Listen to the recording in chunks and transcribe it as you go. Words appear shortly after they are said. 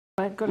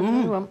got a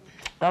new one.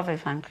 Lovely,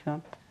 thank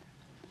you.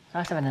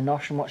 Nice having a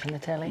nosh and watching the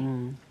telly.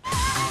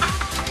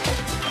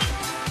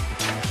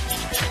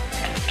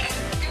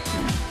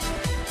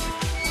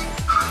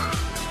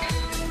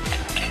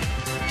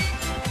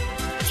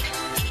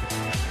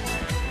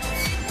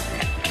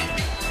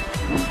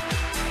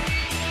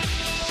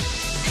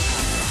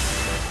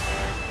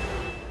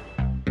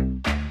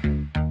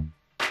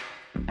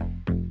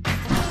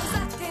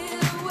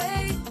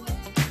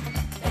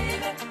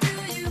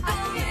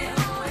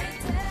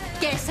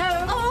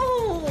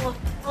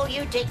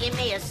 You digging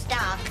me a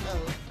star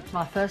coat?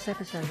 My first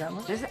episode, that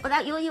was. Was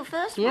that your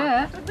first one?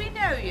 Yeah. Did we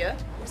know you?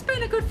 It's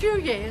been a good few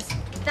years.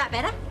 Is that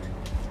better?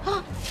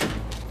 Oh,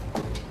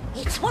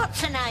 it's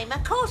what's her name?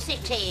 Of course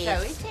it is.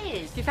 So it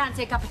is. If you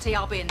fancy a cup of tea,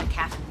 I'll be in the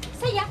cab.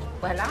 See ya.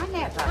 Well, I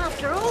never.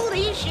 After all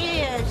these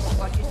years.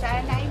 What'd you say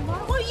her name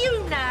was? Well,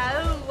 you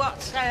know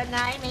what's her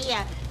name.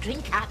 Here,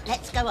 drink up.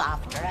 Let's go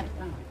after her.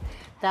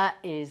 That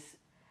is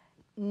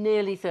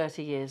nearly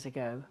 30 years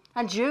ago.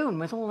 And June,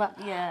 with all that...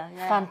 Yeah.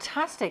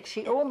 Fantastic.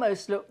 She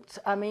almost looked...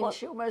 I mean,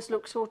 she almost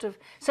looked sort of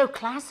so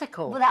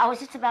classical. Well, I was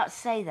just about to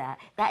say that.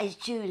 That is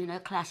June in her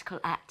classical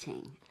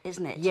acting,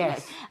 isn't it?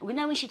 Yes. You know, we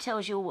know when she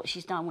tells you what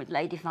she's done with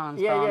Lady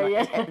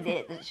Farnsworth,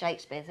 the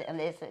Shakespeare, and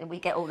this, we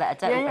get all that,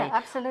 don't we? Yeah,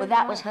 absolutely. But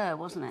that was her,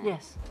 wasn't it?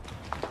 Yes.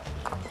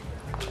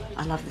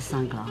 I love the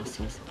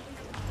sunglasses.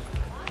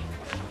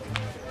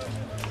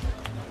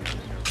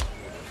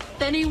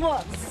 Then he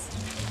was.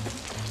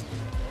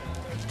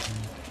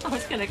 I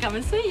was going to come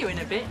and see you in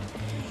a bit.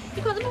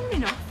 You got the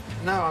morning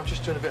off? No, I'm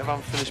just doing a bit of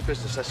unfinished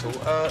business, that's all.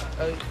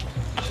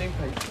 Seen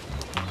Pete?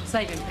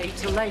 Saving Pete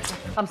till later.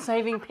 I'm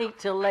saving Pete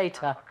till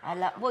later.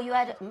 Well, you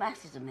had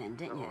masses then,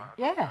 didn't you?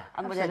 Yeah,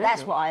 absolutely.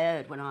 That's what I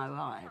heard when I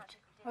arrived.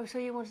 Oh, so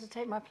you wanted to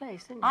take my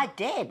place, didn't you? I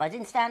did, but I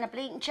didn't stand a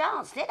bleating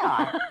chance, did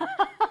I?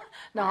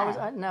 No,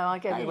 I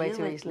gave it away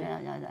too easily.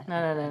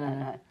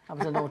 No. I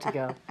was a naughty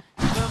girl.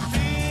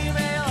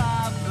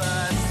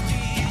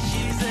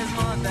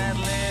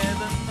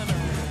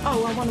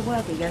 Oh, I want to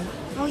work with you.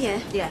 Oh, yeah?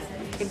 Yeah,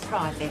 in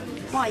private.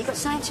 Why, you got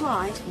something to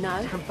hide?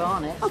 No. From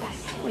Barnet. Okay.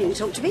 Well, you can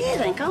talk to me here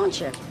then,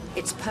 can't you?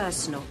 It's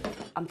personal.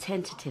 I'm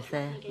tentative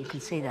there. You can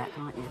see that,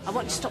 can't you? I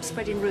want you to stop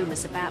spreading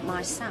rumours about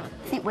my son.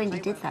 I think Wendy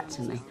did that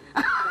to me.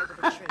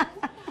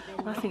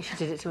 I think she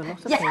did it to a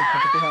lot of people,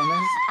 to be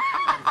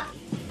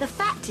honest. The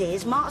fact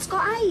is, Mark's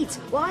got AIDS.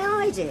 Why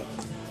hide it?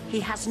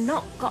 He has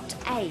not got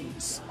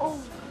AIDS. Oh.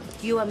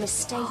 You are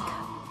mistaken.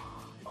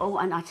 Oh,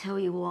 and I tell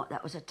you what,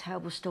 that was a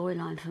terrible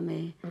storyline for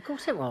me. Of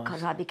course it was.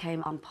 Because I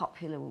became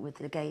unpopular with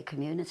the gay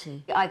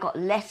community. I got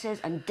letters,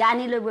 and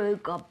Danny LaRue,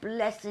 God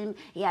bless him,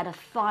 he had a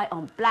fight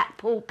on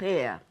Blackpool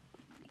Pier.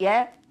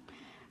 Yeah?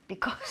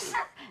 Because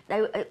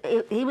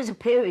he was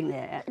appearing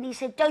there, and he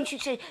said, don't you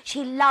see,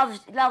 she loves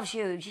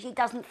you, she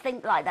doesn't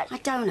think like that. I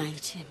don't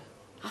hate him.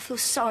 I feel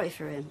sorry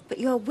for him. But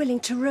you're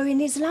willing to ruin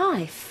his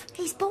life.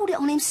 He's brought it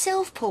on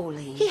himself,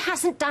 Pauline. He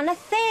hasn't done a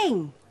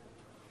thing.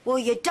 Well,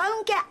 you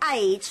don't get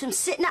AIDS from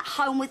sitting at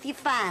home with your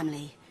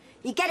family.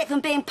 You get it from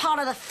being part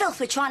of the filth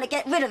we're trying to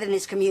get rid of in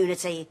this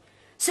community.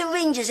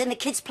 Syringes in the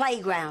kids'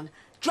 playground,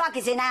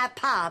 druggies in our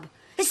pub.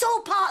 It's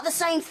all part of the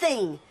same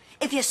thing.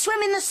 If you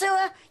swim in the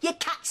sewer, you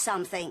catch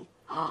something.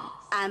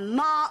 And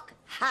Mark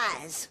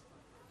has.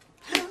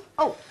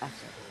 Oh, that's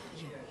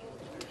it.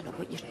 I don't know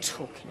what you're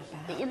talking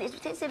about.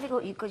 It's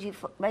difficult because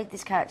you've made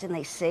this character and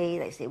they see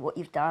what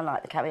you've done,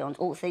 like the carry-ons,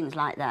 all things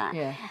like that.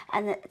 Yeah.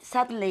 And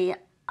suddenly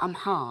I'm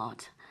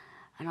hard.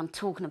 And I'm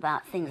talking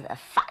about things that are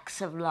facts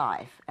of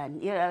life,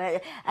 and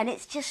and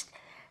it's just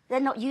they're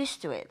not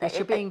used to it. Yes,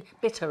 you're being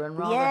bitter and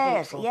rather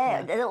hateful.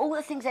 Yes, yeah. All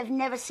the things they've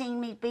never seen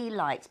me be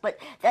like, but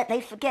that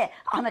they forget.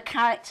 I'm a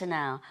character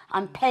now.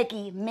 I'm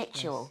Peggy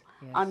Mitchell.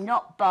 Yes. I'm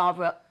not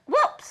Barbara.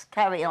 Whoops,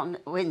 carry on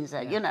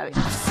Windsor. You know.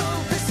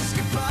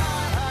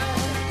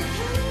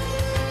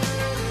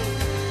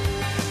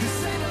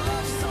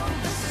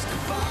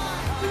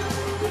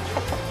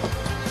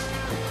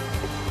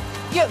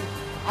 You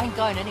ain't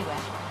going anywhere.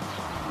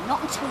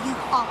 Not until you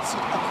answered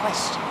a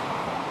question.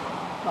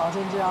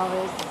 Martin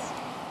Jarvis.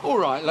 All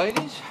right,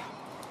 ladies.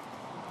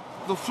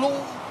 The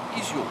floor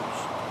is yours.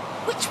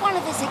 Which one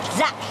of us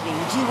exactly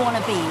do you want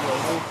to be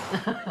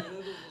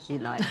with? You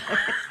know.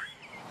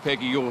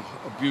 Peggy, you're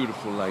a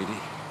beautiful lady.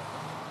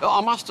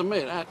 I must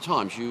admit, at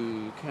times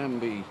you can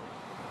be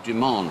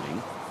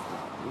demanding.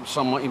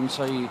 Some might even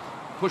say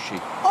pushy.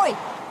 Oi!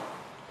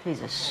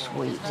 He's a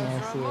sweet.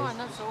 Yes, he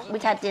is.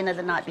 We'd had dinner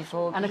the night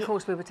before. And of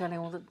course we were telling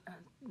all the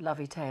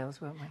lovely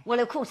tales, weren't we? Well,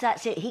 of course,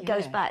 that's it. He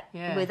goes back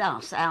with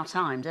us, our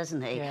time,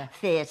 doesn't he? Yeah.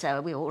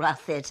 Theatre, we all have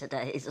theatre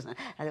days and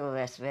all the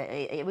rest of it.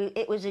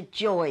 It was a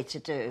joy to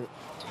do.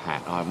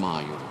 Pat, I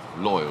admire your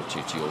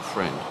loyalty to your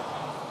friend.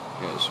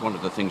 Yeah, it's one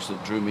of the things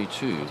that drew me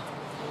too,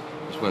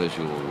 as well as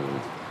your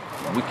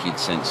wicked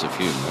sense of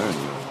humour and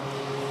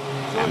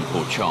your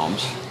ample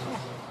charms.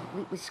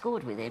 We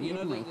scored with him,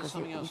 didn't we? Because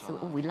we thought,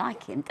 oh, we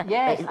like him.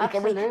 Yes,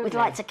 absolutely. We'd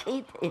like to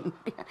keep him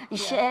and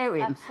share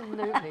him.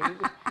 Absolutely.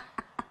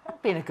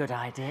 That'd been a good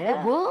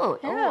idea. It would.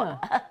 Yeah.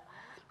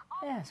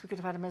 Yes, we could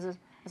have had him as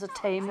a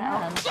tame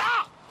man.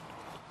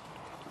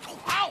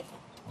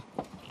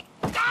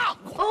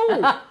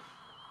 Oh!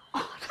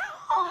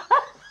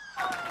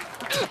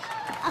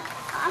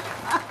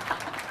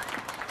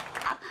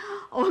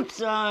 Oh,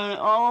 darling.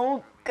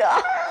 Oh,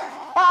 God.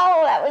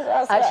 Oh, that was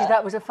awesome. Actually,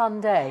 that was a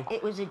fun day.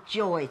 It was a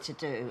joy to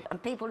do,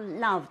 and people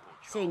loved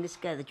seeing us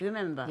together. Do you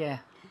remember? Yeah.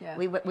 Yeah.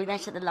 We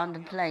met at the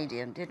London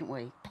Palladium, didn't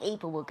we?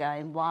 People were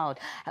going wild.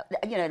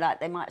 You know,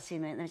 like they might have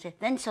seen me and they say,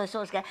 then so I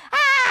saw us go,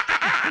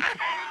 ah!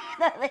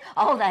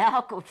 Oh, they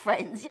are good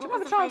friends. Do you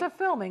remember trying to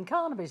film in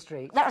Carnaby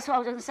Street? That's what I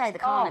was going to say, the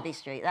Carnaby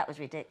Street. That was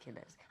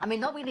ridiculous. I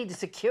mean, not we needed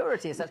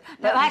security as such.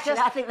 No, but actually,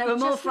 I think they were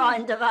more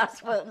frightened of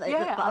us, weren't they?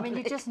 Yeah, I mean,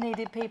 you just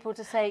needed people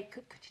to say,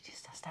 could you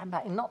just stand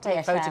back and not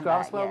take stand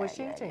photographs back, while yeah, we're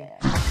shooting? yeah.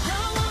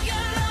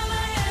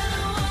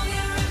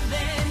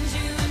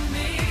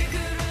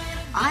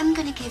 I'm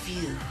going to give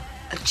you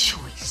a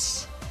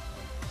choice,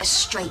 a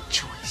straight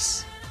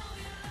choice.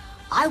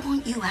 I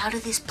want you out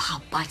of this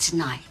pub by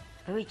tonight.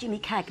 Very Jimmy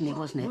Cagney,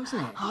 wasn't it?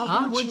 Wasn't it?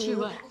 I want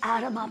you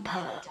out of my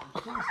pub.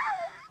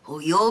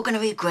 Or you're going to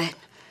regret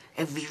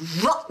every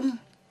rotten,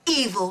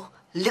 evil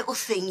little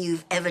thing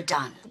you've ever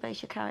done.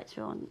 Base your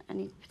character on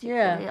any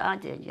particular... Yeah. I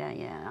did,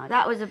 yeah.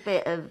 That was a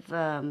bit of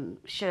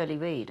Shirley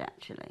Reid,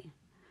 actually.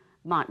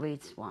 Mike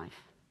Reid's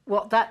wife.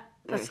 What, the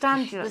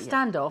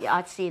standoff? Yeah,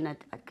 I'd seen her,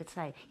 I could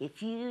say,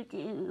 if you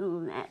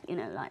do that, you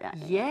know, like that.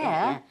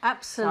 Yeah,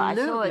 absolutely.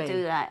 So I saw her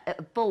do that at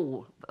a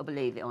ball,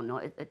 believe it or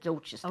not, at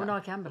Dorchester. Oh, no, I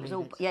can believe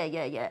it.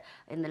 Yeah,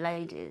 in the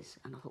ladies.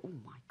 And I thought, oh,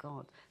 my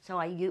God. So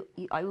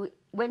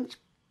when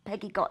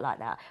Peggy got like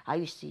that, I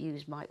used to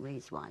use Mike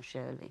Reid's wife,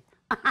 Shirley.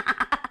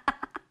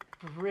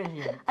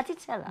 Brilliant. I did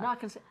tell her. No, I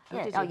can say...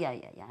 Yeah. did Oh, you? yeah,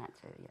 I had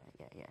to,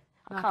 yeah.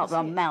 I I can't can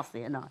run see it.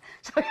 mouthy, no.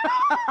 So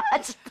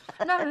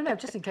No,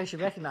 just in case you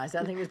recognise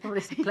it, I think it was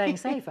probably playing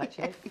safe,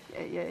 actually.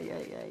 Yeah.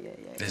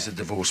 There's the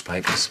divorce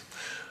papers.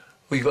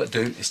 All you got to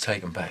do is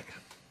take them back.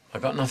 I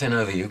got nothing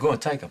over you. Go on,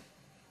 take them.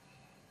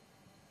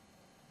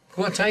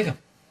 Go on, take them.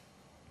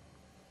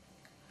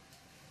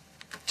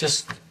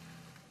 Just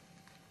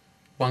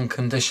one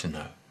condition,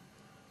 though.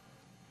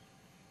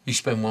 You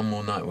spend one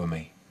more night with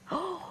me.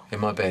 In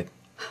my bed.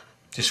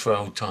 Just for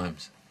old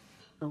times.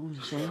 Oh,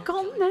 see?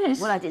 Forgotten this.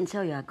 Well, I didn't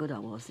tell you how good I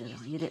was, did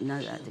I? You didn't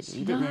know that, did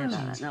you? You didn't hear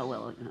about that? No,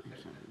 well... No,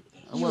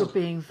 You were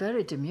being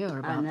very demure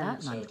about know.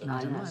 that night,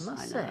 I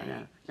must say.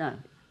 No.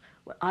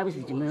 Well, I was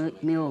the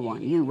demure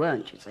one. You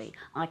weren't, you see.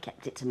 I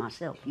kept it to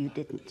myself. You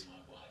didn't.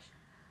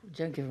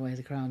 Don't give away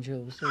the crown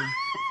jewels, do you?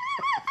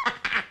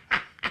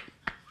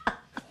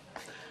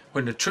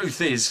 When the truth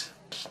is,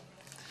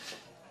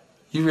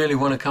 you really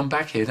want to come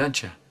back here,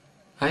 don't you?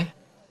 Eh?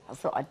 I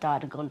thought I'd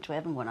died and gone to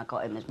heaven when I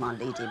got him as my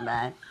leading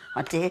man.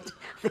 I did.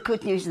 The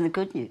good news and the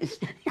good news.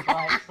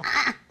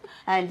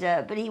 And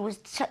but he was,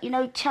 you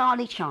know,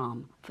 Charlie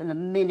Charm from the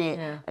minute.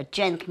 Yeah. A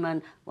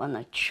gentleman, one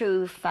of the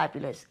true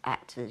fabulous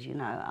actors. You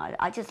know,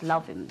 I just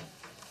love him.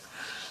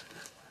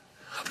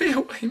 I'll be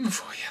waiting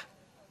for you.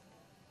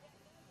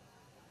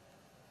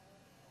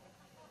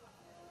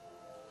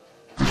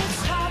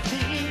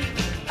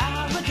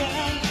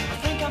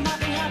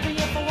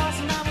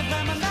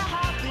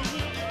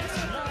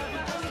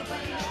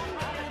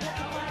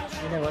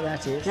 You know what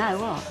that is? No,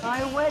 what?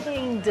 My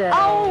wedding day.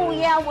 Oh,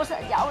 yeah, I would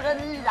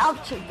have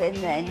loved to have been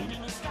then.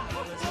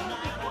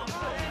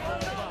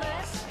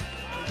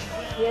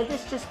 Yeah,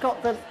 this just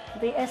got the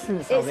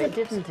essence of it,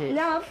 didn't it?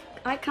 Love,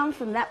 I come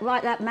from that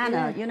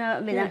manner, Yeah. you know what I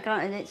mean? Yeah. That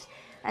kind of, and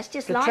that's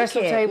just The like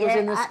trestle it. tables Yeah,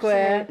 in the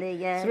square.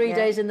 absolutely, yeah. 3 yeah.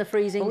 days in the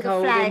freezing All the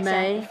cold flags in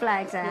May. Out, the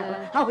flags out.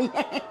 Yeah. Oh,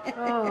 yeah.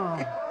 Oh.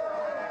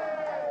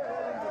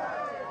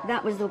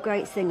 That was the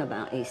great thing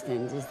about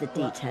EastEnders, is the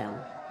detail.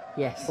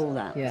 Yes. All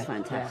that Yeah, was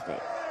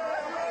fantastic.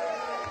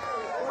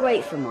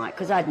 Great for Mike,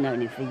 because I'd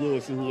known him for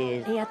years and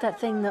years. He had that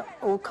thing that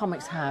all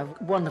comics have,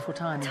 wonderful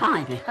timing.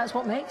 Timing. That's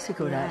what makes a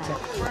good actor.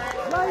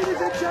 Ladies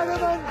and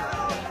gentlemen,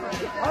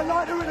 I'd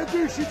like to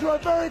introduce you to a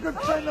very good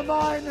friend of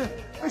mine,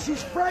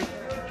 Mrs. Frank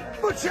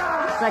Butcher.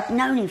 I'd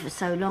known him for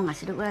so long. I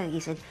said, well, he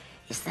said,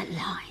 it's the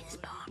lines,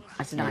 Barbara.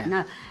 I said, I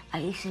know.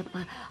 And he said,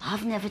 well,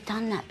 I've never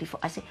done that before.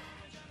 I said,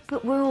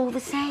 but we're all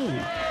the same.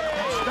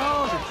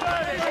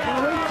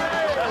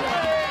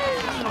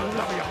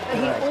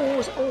 He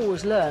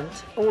always learnt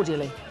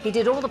audially. He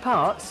did all the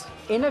parts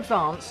in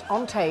advance,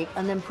 on tape,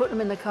 and then put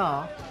them in the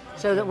car,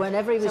 so that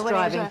whenever he was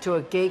driving to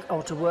a gig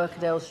or to work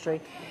at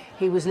Elstree,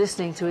 he was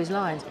listening to his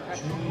lines.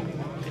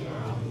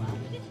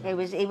 He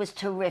was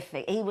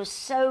terrific. He was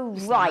so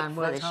right Man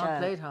for worked the hard, show.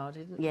 played hard,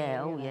 didn't he?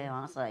 Yeah, oh yeah,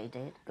 I say he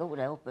did. God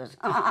help us.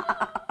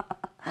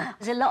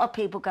 There's a lot of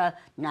people go,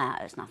 no,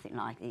 it's nothing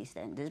like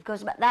EastEnders,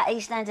 because that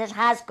EastEnders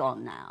has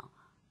gone now.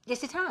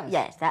 Yes, it has.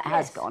 Yes, that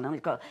has gone, and we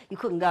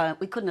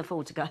couldn't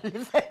afford to go and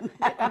live there.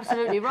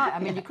 Absolutely right. I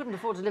mean, you couldn't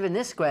afford to live in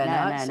this square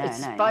now.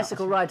 It's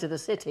bicycle ride to the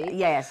city.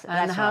 Yes,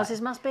 and the houses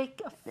must be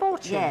a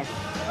fortune. Yes.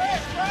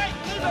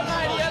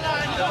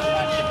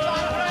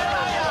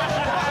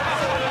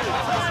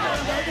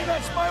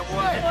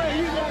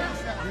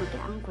 I'm a bit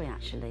hungry,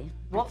 actually.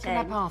 What can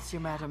I pass you,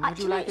 madam? Would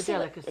you like a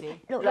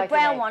delicacy? Look, Like the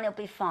brown an egg? one will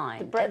be fine.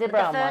 The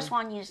brown first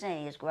one. one you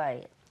see is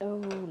great. Oh,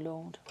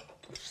 Lord.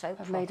 So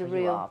I've made a proper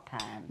real... you are,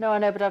 Pam. No, I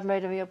know, but I've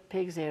made a real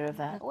pig's ear of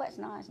that. Oh, it's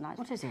nice, nice.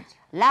 What is it?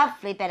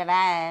 Lovely bit of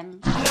ham.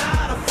 I'm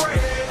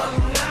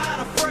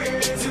not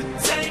afraid to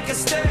take a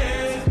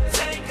stand,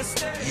 take a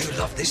stand. You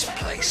love this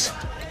place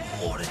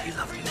more than you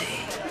love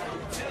me.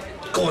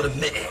 Go on,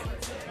 admit it.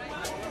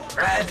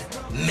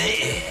 Admit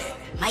it.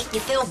 Make you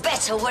feel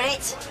better, will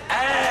it?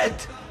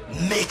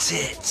 Admit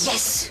it.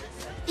 Yes,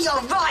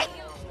 you're right.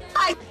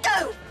 I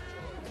do.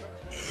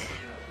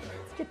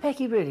 Did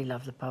Becky really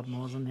love the pub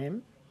more than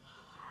him?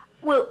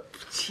 Well,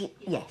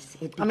 yes.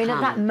 I mean,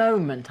 at that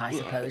moment, I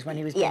suppose, when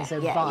he was being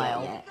so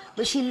vile. Yeah.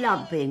 But she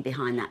loved being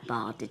behind that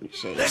bar, didn't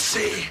she? Let's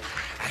see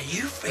how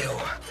you feel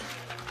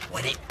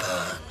when it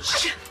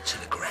burns to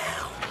the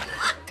ground.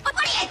 What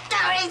are you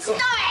doing? Stop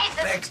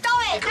it!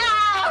 Stop it! No,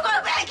 I'm going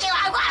to break you.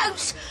 I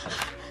won't.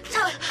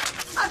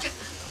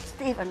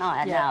 Steve and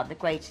I are now the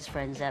greatest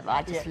friends ever.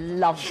 I just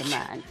love the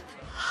man.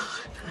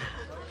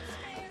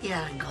 You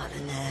haven't got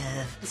the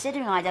nerve.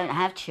 Considering I don't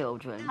have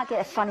children, I get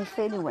a funny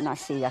feeling when I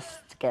see us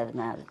together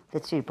now, the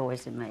two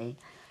boys and me.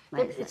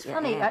 It's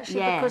funny,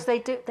 actually, because they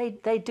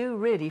do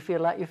really feel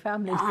like your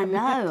family. I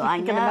know, I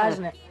know. You can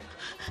imagine it.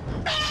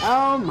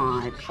 Oh,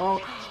 my...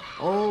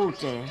 Oh,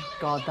 dear.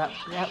 God,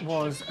 that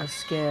was a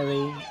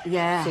scary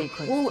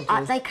sequence.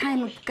 Well, they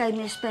came and gave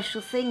me a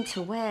special thing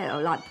to wear,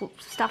 or, like,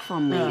 put stuff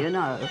on me, you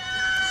know.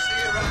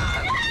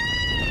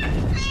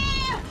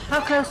 How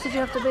close did you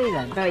have to be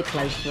then? Very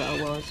close to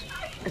it I was.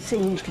 A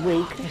singed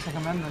wig. Yes, I can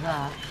remember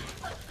that.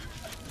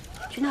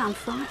 Do you know, I'm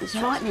frightened. It's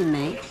frightening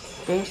me,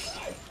 this.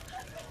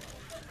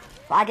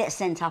 But I get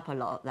sent up a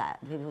lot of that.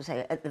 People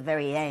say at the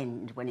very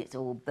end, when it's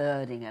all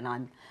burning and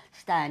I'm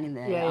standing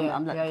there,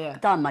 I'm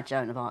done my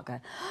Joan of Arc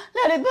going,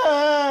 let it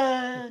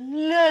burn,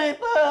 let it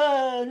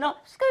burn.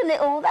 Not screwing it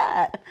all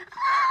that.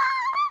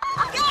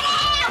 Get out! Get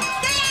out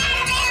of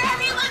here,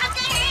 everyone!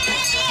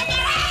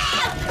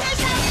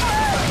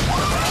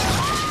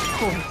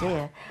 Oh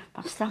dear,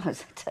 my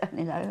stomach's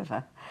turning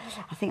over.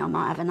 I think I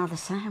might have another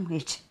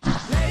sandwich.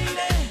 Lady,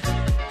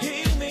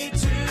 hear me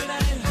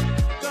tonight,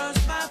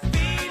 'cause my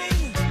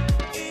feeling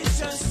is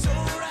just so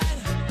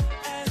right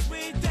as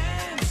we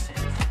dance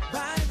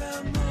by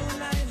the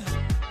moonlight.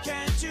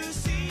 Can't you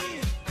see?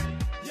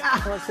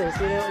 What's this?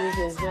 You know what this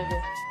is, don't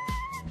you?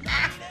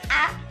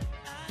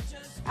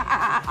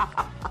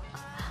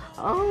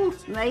 Oh,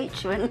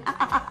 matron.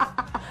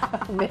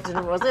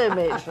 Matron, was it a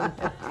matron?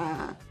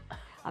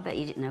 I bet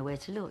you didn't know where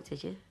to look,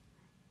 did you?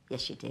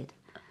 Yes, you did.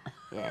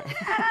 Yeah.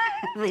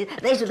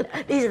 these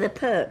are the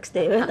perks,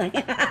 dear, aren't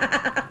they?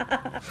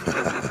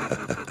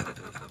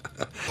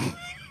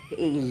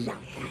 He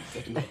loved that,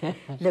 didn't he?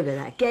 Look at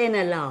that, getting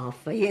a laugh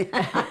for you.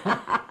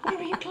 Where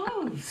are your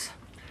clothes?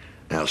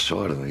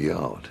 Outside in the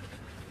yard.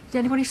 Did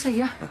anybody see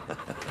you?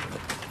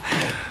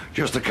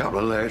 Just a couple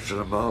of lads to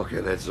the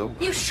market, that's all.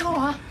 You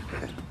sure?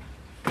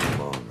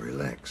 Come on,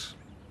 relax.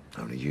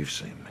 Only you've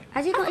seen me.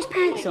 Has he got his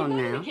pants on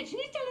now? He's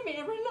telling me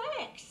to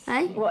relax.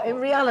 Hey? What, in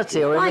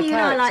reality or in the You know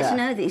I character? like to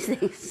know these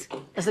things.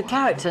 As a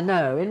character,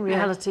 no. In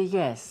reality,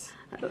 yes.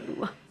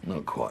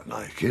 Not quite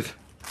naked.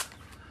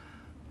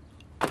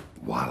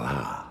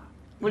 Voila.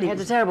 Well, he had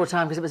a terrible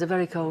time because it was a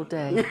very cold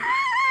day.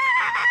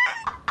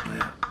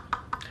 Yeah.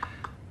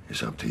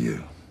 It's up to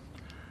you.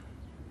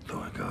 Do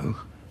I go?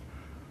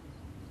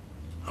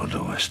 Or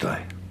do I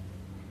stay?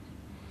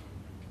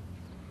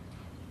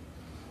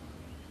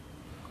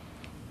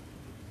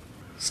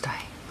 Stay.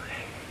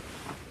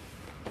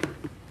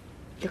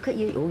 Look at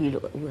you. Oh, you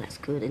look. Oh, that's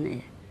good, isn't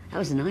it? That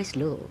was a nice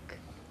look.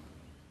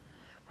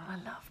 Well, I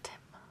loved him.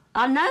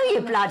 I know you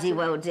bloody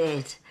well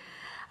did.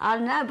 I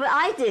know, but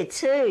I did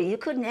too. You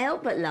couldn't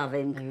help but love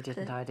him. No, you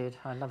didn't. I did.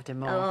 I loved him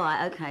more. Oh, all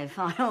right, okay,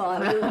 fine. All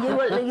right.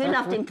 You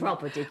loved him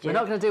proper, did you? We're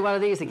not going to do one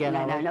of these again,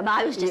 No, are we? no, but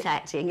I was just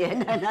acting. Yeah,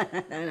 no.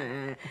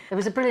 It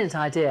was a brilliant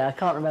idea. I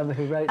can't remember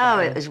who wrote that. Oh,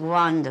 it was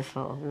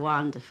wonderful,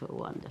 wonderful,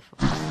 wonderful.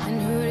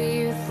 And who do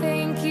you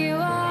think you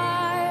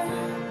are?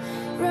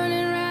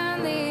 Running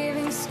around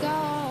leaving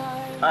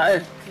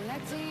scars.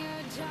 Collecting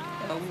your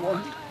job.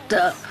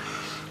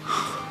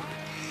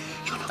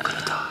 You're not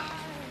gonna die.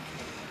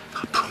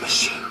 I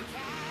promise you.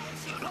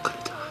 You're not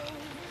gonna die.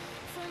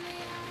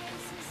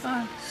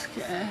 I'm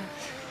scared.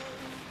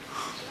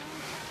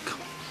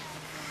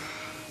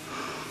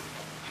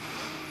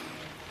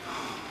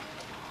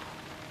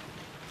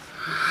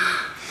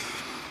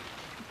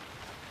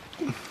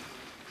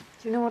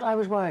 Do you know what I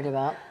was worried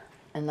about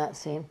in that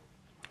scene?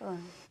 I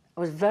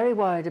was very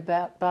worried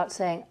about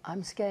saying,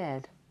 I'm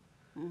scared.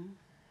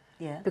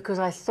 Yeah. Because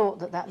I thought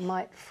that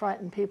might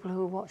frighten people who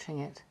were watching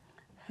it.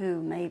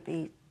 Who may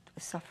be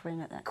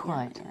suffering at that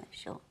Quite. Yeah,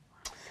 sure.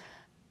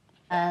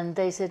 And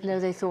they said, no,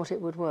 they thought it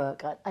would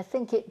work. I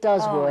think it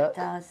does work. It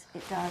does,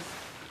 it does.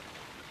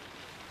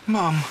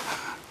 Mum.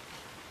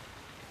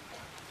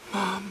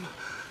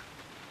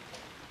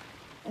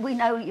 We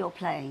know you're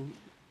playing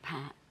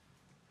Pat,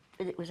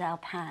 but it was our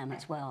Pam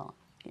as well.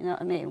 You know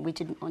what I mean? We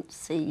didn't want to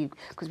see you,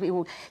 because we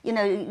all, you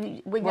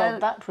know, we know... Well,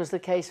 that was the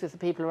case with the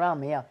people around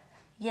me, yeah.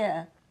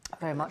 Yeah.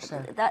 Very much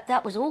so.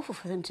 That was awful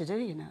for them to do,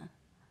 you know.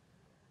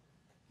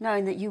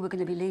 Knowing that you were going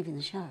to be leaving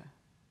the show.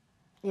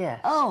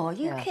 Yes. Oh, are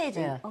you Yeah,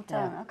 kidding? yeah, Oh,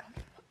 don't. yeah.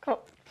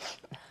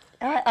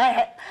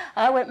 Okay.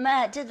 I went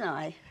mad, didn't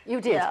I?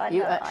 You did. Yeah, I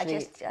You know.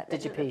 actually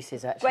did your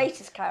pieces, actually.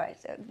 Greatest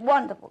character,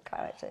 wonderful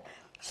character,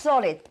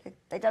 solid.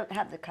 They don't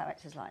have the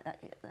characters like that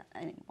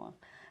anymore.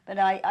 But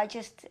I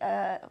just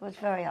was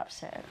very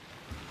upset.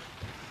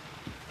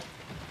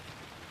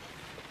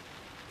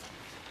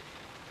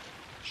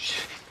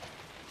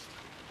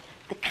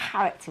 The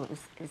character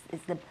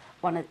is the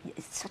one of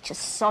it's such a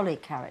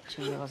solid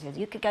character. Yours is.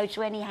 You could go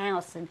to any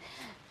house and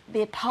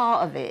be a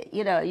part of it.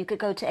 You know, you could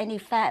go to any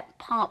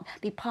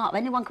be part.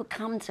 Anyone could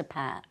come to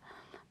Pat.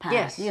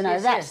 Yes, you know,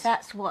 yes,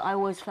 that's what I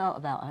always felt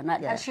about her.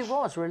 And she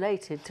was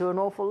related to an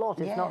awful lot,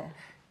 if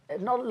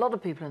not a lot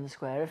of people in the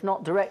square, if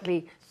not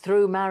directly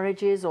through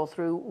marriages or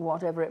through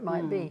whatever it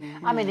might be.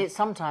 I mean, it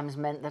sometimes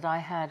meant that I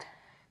had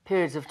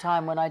periods of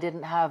time when I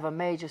didn't have a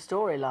major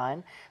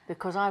storyline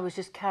because I was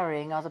just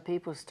carrying other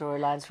people's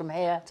storylines from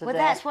here to well,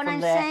 there, that's what from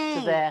I'm there saying.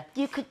 to there.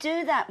 You could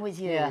do that with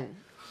you. Yeah.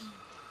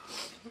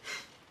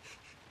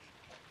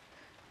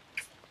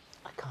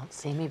 I can't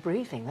see me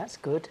breathing, that's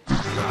good.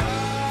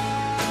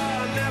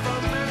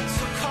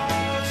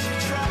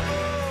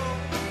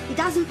 He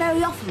doesn't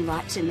very often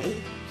write to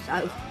me,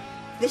 so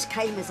this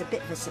came as a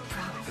bit of a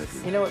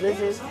surprise. You know what this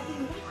is?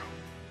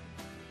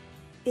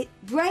 It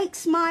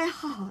breaks my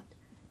heart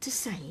to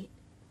say it,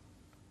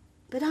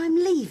 but I'm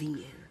leaving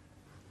you.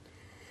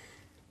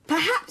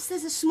 Perhaps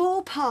there's a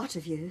small part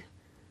of you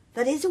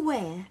that is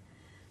aware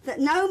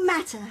that no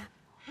matter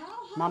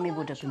Mummy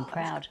would have been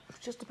proud. I was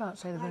just about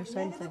to say the very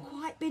same thing. I've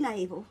never quite been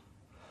able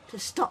to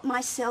stop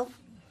myself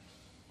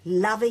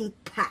loving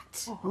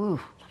Pat. Ooh,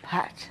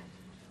 Pat.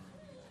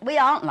 We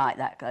aren't like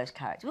that, those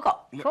characters. We've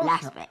got little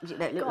aspects,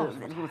 little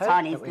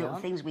tiny little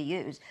things we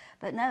use.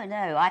 But no,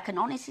 I can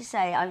honestly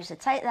say I used to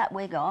take that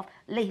wig off,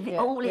 leave it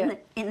all in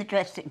the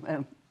dressing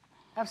room.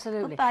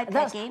 Absolutely. Goodbye,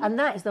 Peggy. And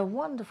that is the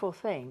wonderful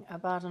thing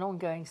about an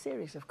ongoing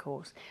series, of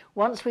course.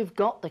 Once we've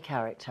got the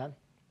character,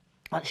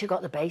 once you've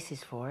got the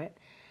basis for it,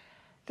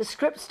 the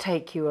scripts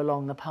take you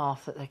along the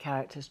path that the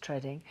character's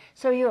treading.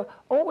 So you're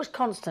always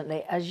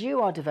constantly, as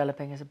you are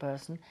developing as a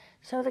person,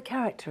 so the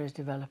character is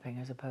developing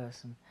as a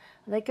person.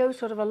 And they go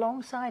sort of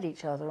alongside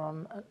each other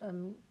on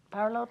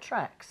parallel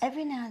tracks.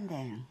 Every now and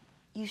then,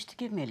 you used to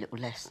give me a little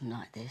lesson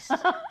like this.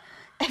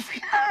 Every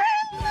now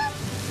and then.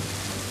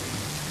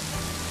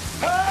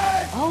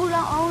 Hold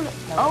on.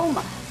 Oh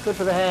my. Good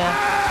for the hair.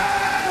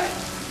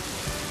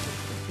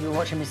 You were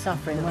watching me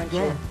suffering, weren't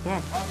you?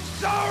 Yeah. I'm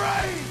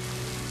sorry!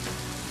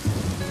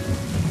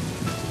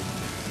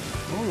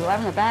 Oh, you're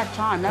having a bad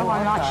time. No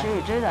one likes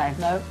you, do they?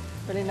 No,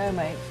 really no,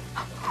 mate.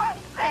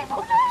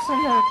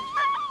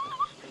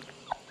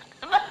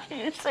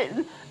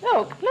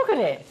 Look at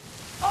it.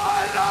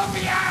 I love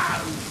you!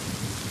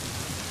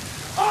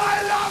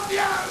 I love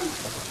you!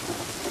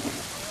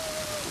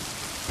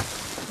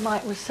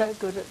 Mike was so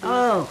good at this.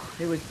 Oh,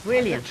 it was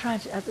brilliant.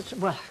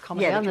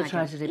 Comedy and the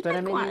tragedy, but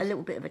I mean, quite a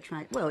little bit of a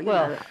tragedy. Well, you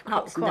know,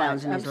 ups and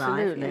downs in his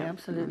life.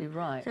 Absolutely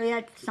right. So he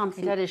had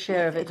something. He had his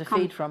share of it to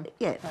feed from.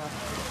 Yeah.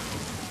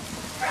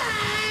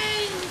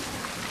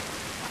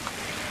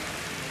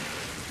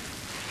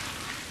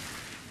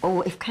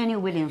 Oh, if Kenny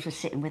Williams was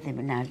sitting with him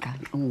and now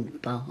going, oh,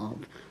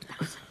 Bob, that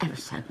was ever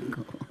so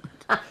good.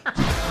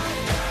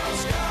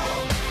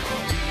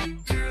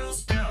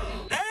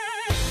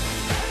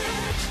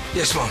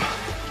 Yes, Mum.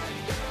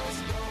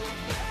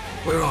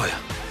 Where are you?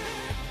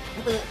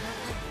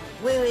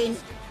 We're in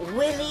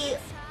Willy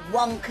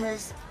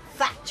Wonka's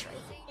factory.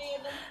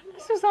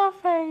 This is our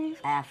fave.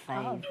 Our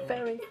fave. Oh,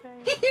 very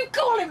fave. You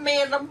calling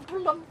me an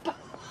ump-lump?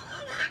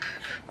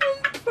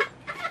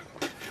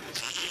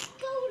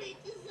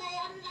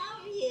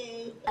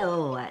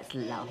 Oh, that's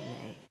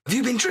lovely. Have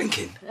you been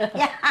drinking?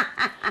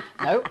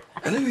 No.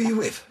 And who are you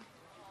with?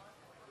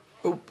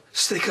 Oh,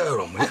 stick her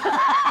on, will you?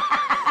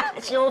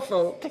 It's your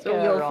fault. It's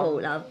all your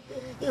fault, love.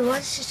 He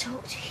wants to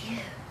talk to you.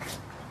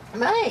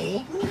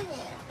 Me?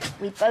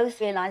 We both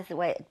realised the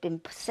way it had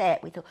been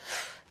set. We thought,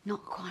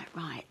 not quite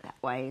right that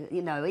way.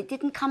 You know, it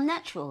didn't come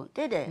natural,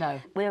 did it? No.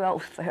 We're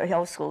very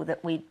old school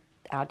that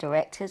our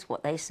directors,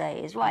 what they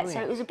say is right.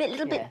 So it was a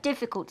little bit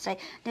difficult to say,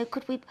 no,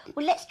 could we,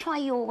 well, let's try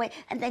your way,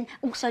 and then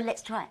also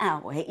let's try our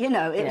way. You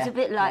know, it was a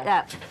bit like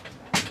that.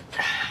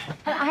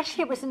 And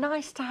actually, it was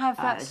nice to have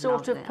that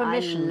sort of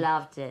permission. I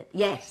loved it.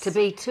 Yes. To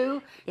be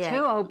two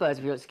old birds,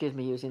 if you'll excuse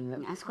me using the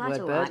That's quite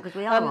word all bird. right, because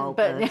we are old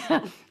birds.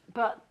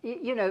 But,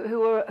 you know,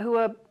 who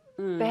are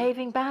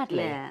behaving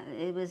badly. Yeah,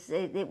 it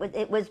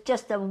was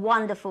just a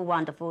wonderful,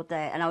 wonderful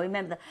day. And I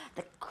remember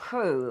the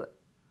crew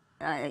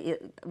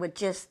were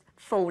just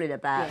falling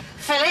about. Yeah.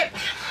 Philip,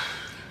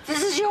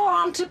 this is your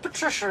Auntie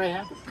Patricia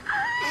here.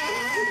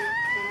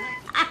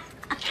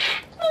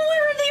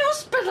 We're in the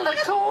hospital, of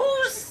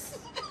course.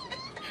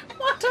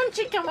 Why don't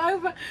you come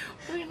over?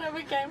 We never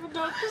came for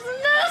doctors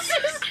and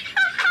nurses.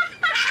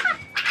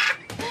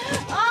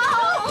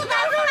 Oh,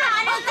 no,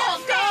 I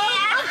can't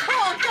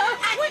go.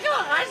 We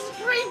got ice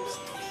cream,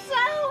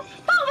 so...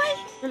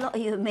 A lot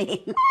of you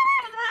mean.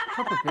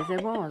 Probably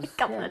there was. A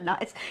couple of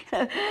nights.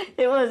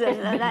 It was. Bit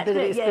of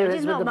experience There's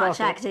with not the much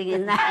bottle. acting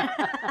in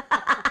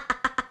that.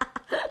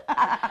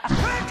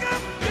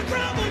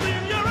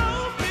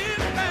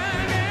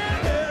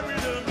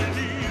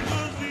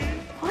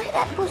 Where did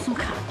that bosom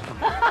come from?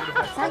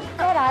 Thank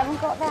God I haven't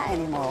got that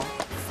anymore.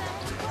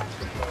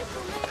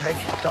 Peg,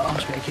 don't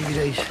ask me to give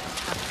you these.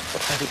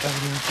 Have it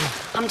over here.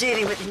 I'm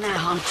dealing with it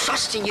now. I'm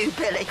trusting you,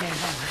 Billy.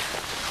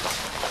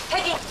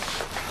 Peggy,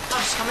 I'll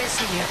just come in and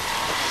see you.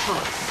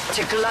 What,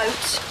 to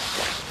gloat?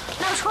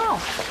 No, what's wrong?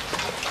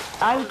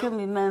 I can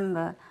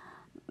remember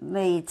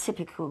me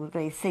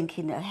typically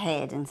thinking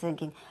ahead and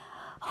thinking,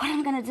 what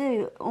am I going to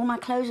do? All my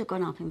clothes have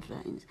gone up in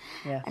flames.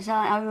 Yeah. So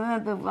I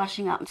remember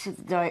rushing up to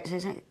the director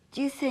and saying,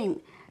 do you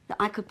think that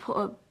I could put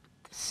a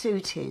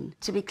suit in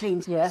to be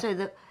clean so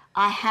that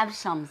I have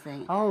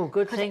something? Oh,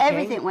 good Because thinking.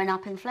 everything went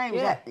up in flames.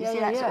 Yeah, You see,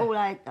 that's yeah. all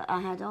I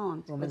had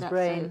on. Woman's but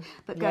brain.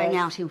 But going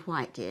Yes. out in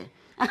white, dear.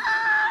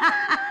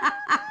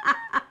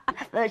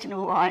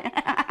 Virginal white. You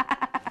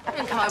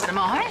didn't come over to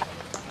mine.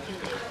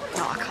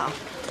 No, I can't.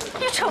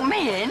 You took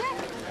me in.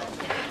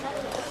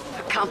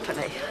 For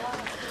company.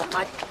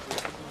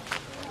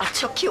 I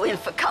took you in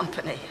for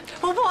company.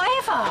 Well,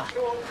 whatever.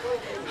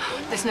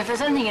 Listen, if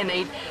there's anything you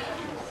need,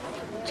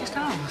 just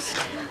ask.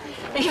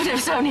 Even if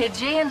it's only a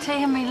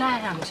G&T in me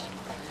lounge.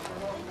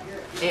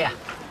 Here.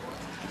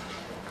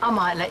 I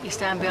might let you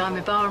stand behind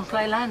my bar and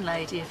play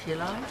landlady if you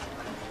like.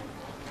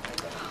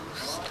 Oh,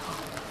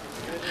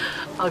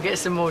 stop. I'll get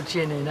some more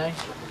gin in, eh?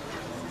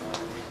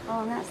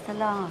 Oh, that's the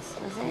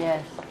last, was it?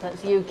 Yes,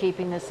 that's you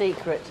keeping the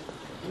secret.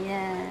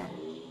 Yeah.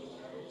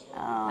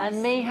 Oh,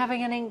 And me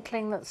having an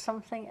inkling that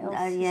something else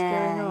is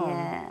going on.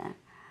 Yeah.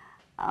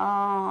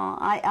 Oh,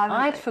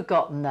 I'd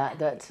forgotten that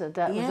was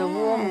a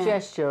warm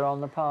gesture on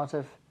the part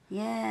of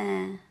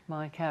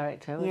my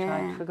character, which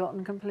I'd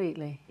forgotten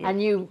completely. Yeah.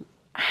 And you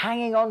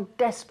hanging on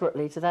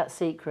desperately to that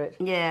secret.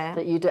 Yeah.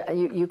 That you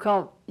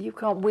can't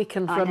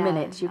weaken for a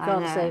minute. You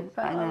can't say,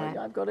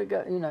 I've got to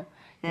go. You know,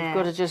 you've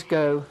got to just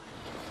go.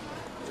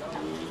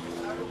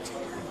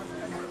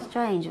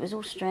 Strange. It was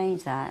all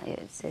strange. That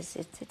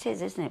it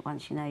is, isn't it?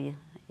 Once you know you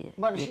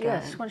once you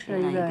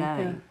know you're going.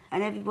 Yeah.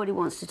 And everybody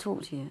wants to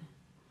talk to you.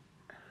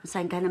 I'm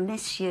saying, going to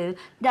miss you.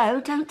 No,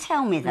 don't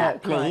tell me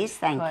that, please.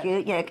 Thank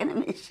you. Yeah, going to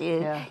miss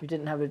you. Yeah, you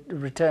didn't have a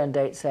return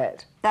date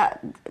set. No,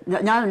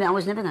 I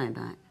was never going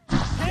back.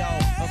 Yo,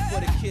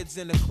 for the kids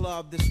in the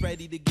club that's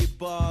ready to get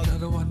bugged.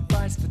 Another one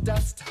bites the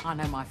dust. I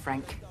know my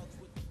Frank.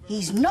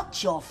 He's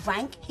not your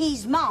Frank,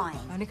 he's mine.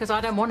 Only because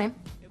I don't want him.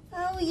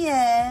 Oh,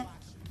 yeah.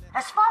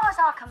 As far as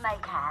I can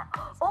make out,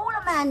 all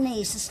a man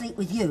needs to sleep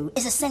with you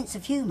is a sense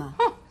of humour.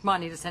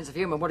 Mine need a sense of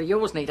humour. What do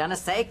yours need,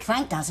 anaesthetic?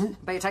 Frank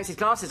doesn't. Bet he takes his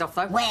glasses off,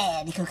 though.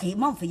 Well, he could keep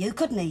them on for you,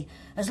 couldn't he?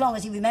 As long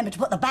as he remembered to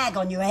put the bag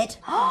on your head.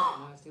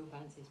 Still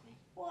fancies me.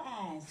 What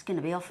has? It's going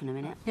to be off in a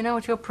minute. You know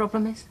what your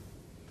problem is?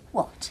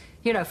 What?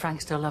 You know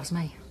Frank still loves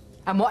me.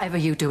 And whatever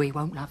you do, he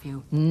won't love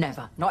you.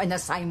 Never. Not in the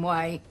same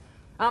way.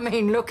 I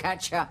mean, look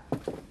at you.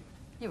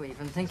 You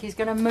even think he's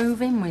going to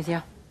move in with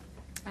you.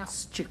 How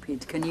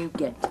stupid can you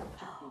get?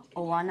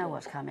 Oh, I know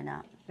what's coming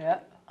up. Yeah.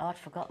 I'd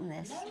forgotten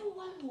this. No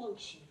one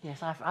wants you.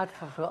 Yes, I'd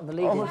forgotten the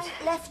lead-in. Frank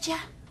left you,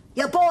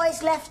 your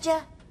boys left you,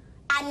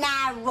 and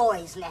now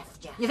Roy's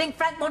left you. You think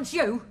Frank wants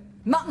you?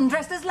 Mutton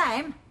dressed as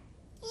lamb?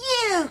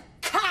 You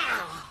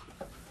cow!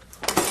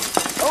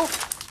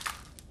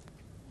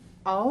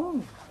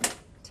 Oh.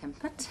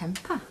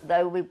 Temper.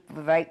 Though we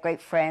were very great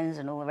friends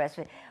and all the rest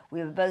of it, we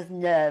were both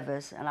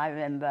nervous, and I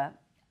remember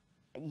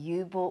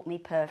you bought me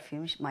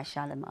perfume, my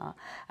Shalimar,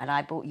 and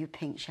I bought you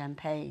pink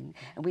champagne,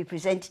 and we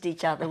presented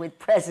each other with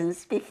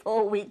presents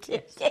before we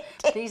did it.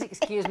 Please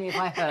excuse me if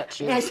I hurt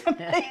you. Yes,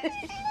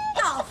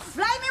 I'll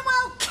flaming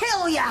well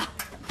kill ya!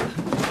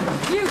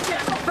 You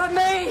get off of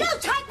me! You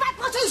take back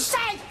what he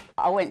said!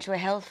 I went to a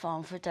health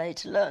farm for a day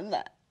to learn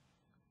that.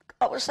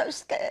 I was so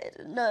scared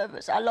and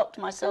nervous, I locked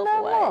myself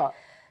away. What?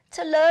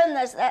 To learn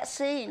that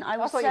scene. I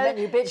thought you meant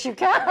you bitch you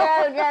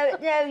cow.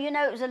 No, you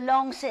know, it was a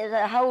long scene,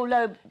 a whole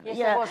load. Yes,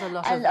 you there know, was a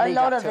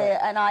lot of it. it.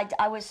 And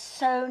I was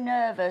so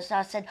nervous.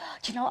 I said,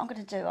 do you know what I'm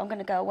going to do? I'm going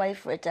to go away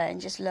for a day and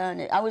just learn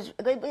it. It was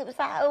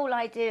that whole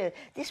idea.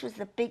 This was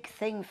the big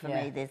thing for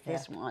me,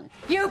 this one.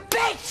 You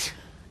bitch!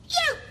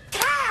 You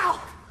cow!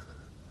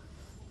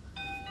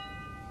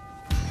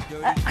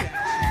 Where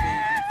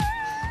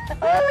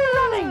are we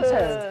running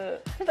to?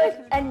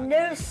 And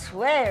no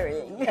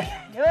swearing.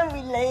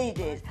 Only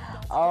ladies.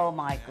 Oh,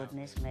 my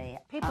goodness me.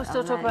 People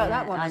still talk about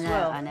that one as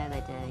well. I know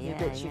they do. You Yeah,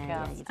 bitch, you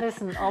yeah, cow. yeah.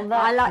 Listen, on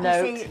that I like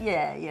note, to see.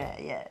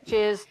 Yeah.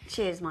 cheers.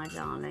 Cheers, my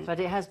darling. But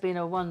it has been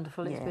a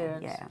wonderful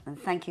experience. Yeah, and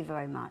thank you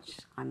very much.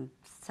 I'm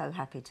so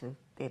happy to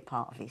be a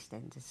part of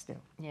EastEnders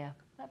still. Yeah,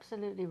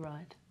 absolutely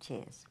right.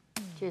 Cheers.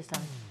 Cheers,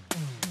 darling.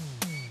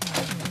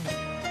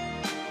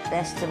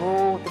 Best of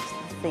all the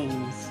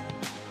things.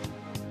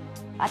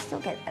 I still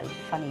get a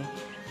funny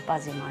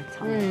buzz in my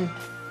tummy.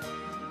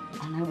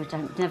 I know we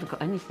never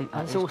got anything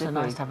like It's this, also did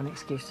nice we? to have an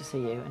excuse to see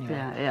you, anyway.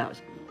 Yeah.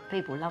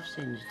 People love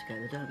seeing us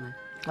together, don't they?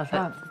 That's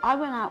right. I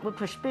went out with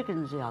Push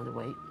Biggins the other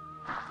week.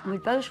 We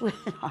both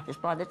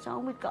realised by the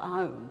time we got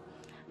home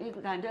You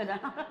can go and do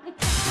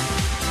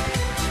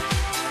that.